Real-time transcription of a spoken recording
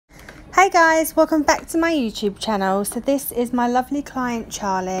Hey guys, welcome back to my YouTube channel. So this is my lovely client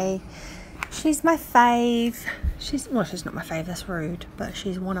Charlie. She's my fave. She's not my fave, that's rude, but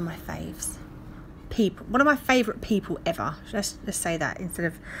she's one of my faves. One of my favourite people ever. Let's say that instead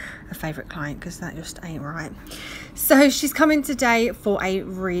of a favourite client, because that just ain't right. So she's coming today for a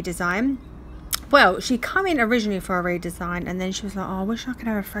redesign. Well, she came in originally for a redesign and then she was like, oh, I wish I could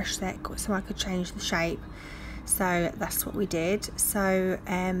have a fresh set so I could change the shape. So that's what we did. So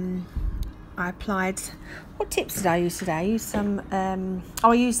I applied, what tips did I use today? I used some,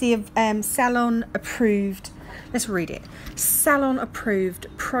 I used the salon approved, let's read it. Salon approved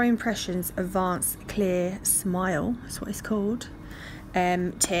Pro Impressions Advanced Clear Smile, that's what it's called.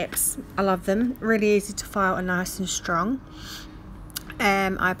 Tips, I love them, really easy to file and nice and strong.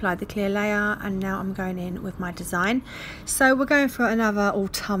 I applied the clear layer and now I'm going in with my design. So we're going for another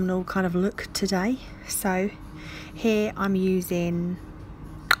autumnal kind of look today. So here I'm using,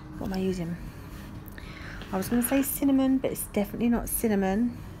 what am I using? I was going to say cinnamon, but it's definitely not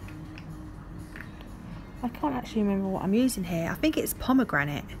cinnamon. I can't actually remember what I'm using here. I think it's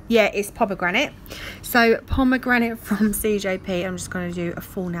pomegranate. Yeah, it's pomegranate. So pomegranate from CJP. I'm just going to do a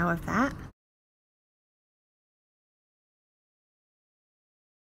full nail of that.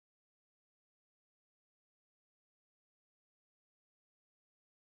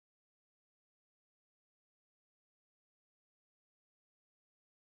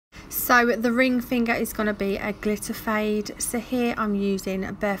 So the ring finger is going to be a glitter fade. So here I'm using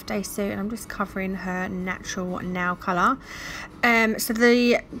a birthday suit and I'm just covering her natural nail colour. So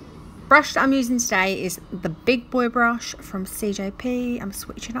the brush that I'm using today is the big boy brush from CJP. I'm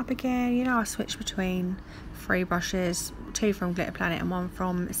switching up again. You know, I switch between 3 brushes, 2 from Glitter Planet and 1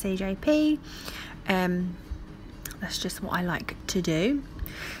 from CJP. That's just what I like to do.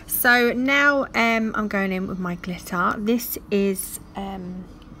 So now I'm going in with my glitter. This is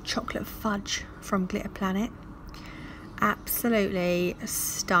chocolate fudge from Glitter Planet. Absolutely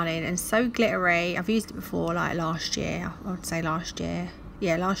stunning and so glittery. I've used it before, like last year. I would say last year.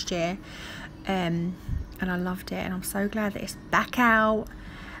 Yeah, last year. And I loved it, and I'm so glad that it's back out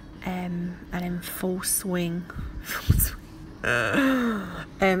and in full swing. So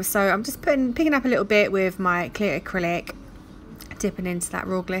I'm just picking up a little bit with my clear acrylic, dipping into that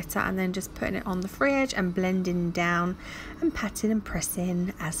raw glitter and then just putting it on the free edge and blending down and patting and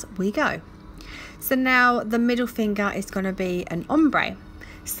pressing as we go. So now the middle finger is going to be an ombre.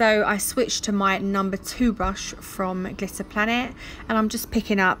 So I switched to my number 2 brush from Glitter Planet and I'm just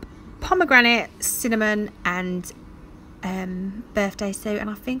picking up pomegranate, cinnamon and birthday suit, and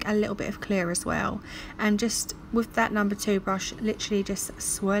I think a little bit of clear as well, and just with that number 2 brush literally just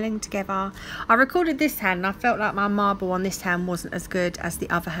swirling together. I recorded this hand and I felt like my marble on this hand wasn't as good as the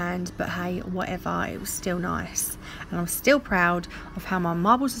other hand, but hey, whatever, it was still nice and I'm still proud of how my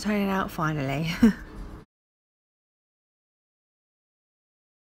marbles are turning out finally.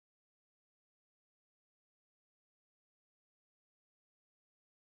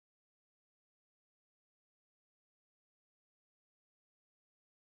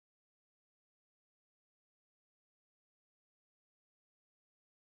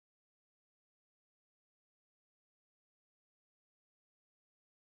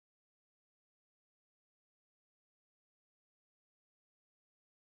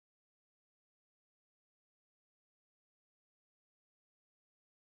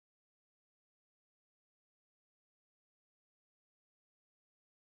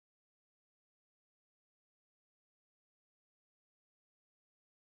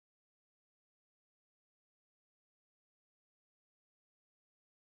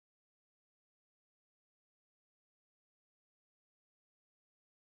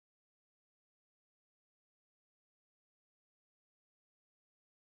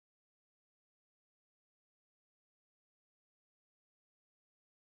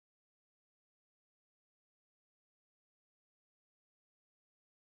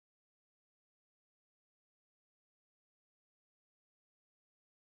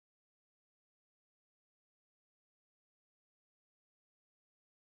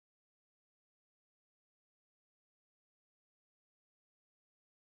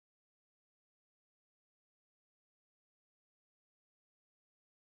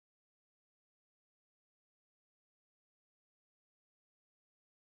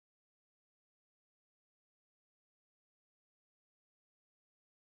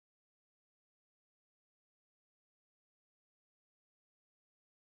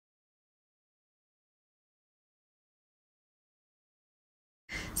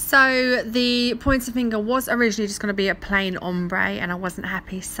 So the pointer finger was originally just going to be a plain ombre and I wasn't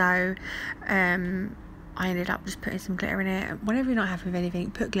happy, so I ended up just putting some glitter in it. Whenever you're not happy with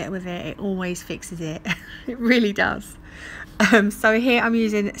anything, put glitter with it. It always fixes it. It really does. So here I'm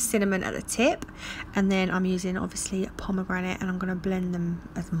using cinnamon at the tip, and then I'm using obviously pomegranate, and I'm going to blend them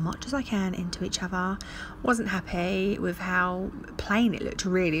as much as I can into each other. Wasn't happy with how plain it looked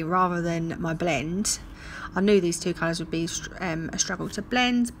really, rather than my blend. I knew these two colours would be a struggle to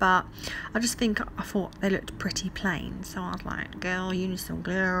blend, but I thought they looked pretty plain, so I was like, girl, you need some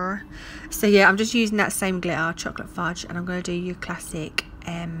glitter. So yeah, I'm just using that same glitter, chocolate fudge, and I'm going to do your classic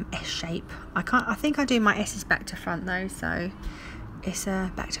S shape. I think I do my S's back to front though, so it's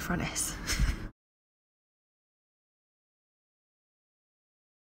a back to front S.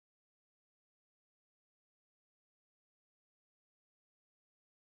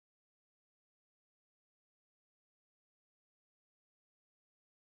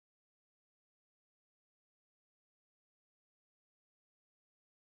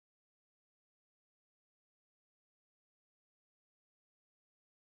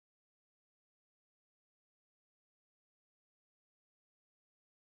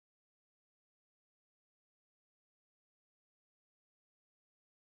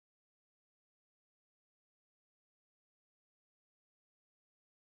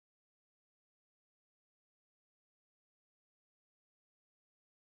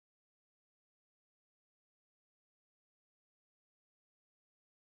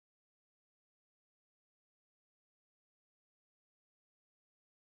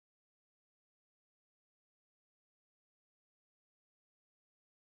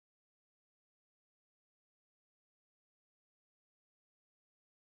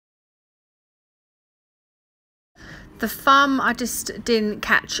 The thumb I just didn't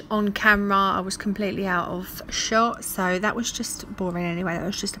catch on camera. I was completely out of shot, so that was just boring anyway. That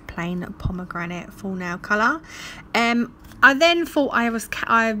was just a plain pomegranate full nail colour. I then thought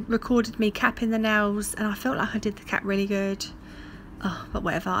I recorded me capping the nails, and I felt like I did the cap really good. Oh, but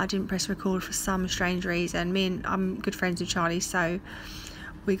whatever, I didn't press record for some strange reason. I'm good friends with Charlie, so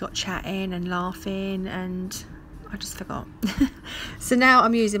we got chatting and laughing, and I just forgot. So now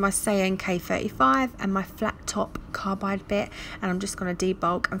I'm using my saeyang K35 and my flat top carbide bit, and I'm just going to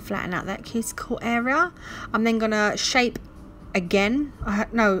debulk and flatten out that cuticle area. I'm then going to shape again.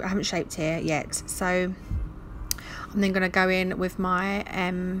 No, I haven't shaped here yet, so I'm then going to go in with my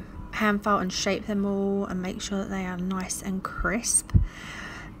hand file and shape them all and make sure that they are nice and crisp.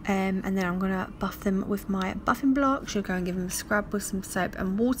 And then I'm going to buff them with my buffing block. Should go and give them a scrub with some soap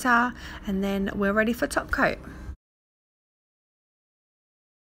and water, and then we're ready for top coat.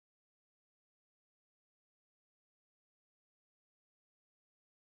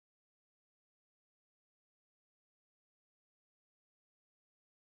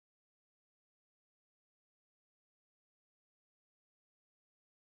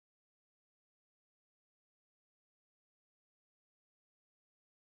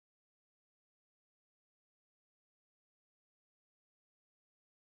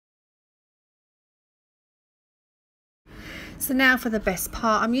 So now for the best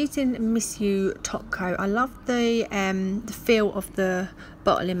part, I'm using Missu top coat. I love the feel of the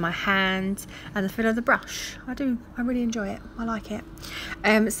bottle in my hand and the feel of the brush. I really enjoy it. I like it.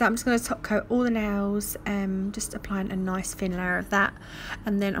 So I'm just going to top coat all the nails, just applying a nice thin layer of that,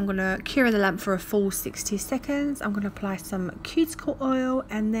 and then I'm going to cure the lamp for a full 60 seconds. I'm going to apply some cuticle oil,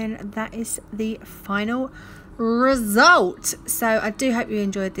 and then that is the final result. So I do hope you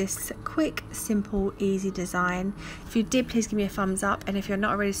enjoyed this quick, simple, easy design. If you did, please give me a thumbs up, and if you're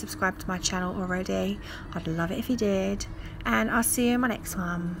not already subscribed to my channel already, I'd love it if you did, and I'll see you in my next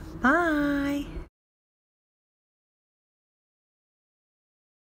one. Bye.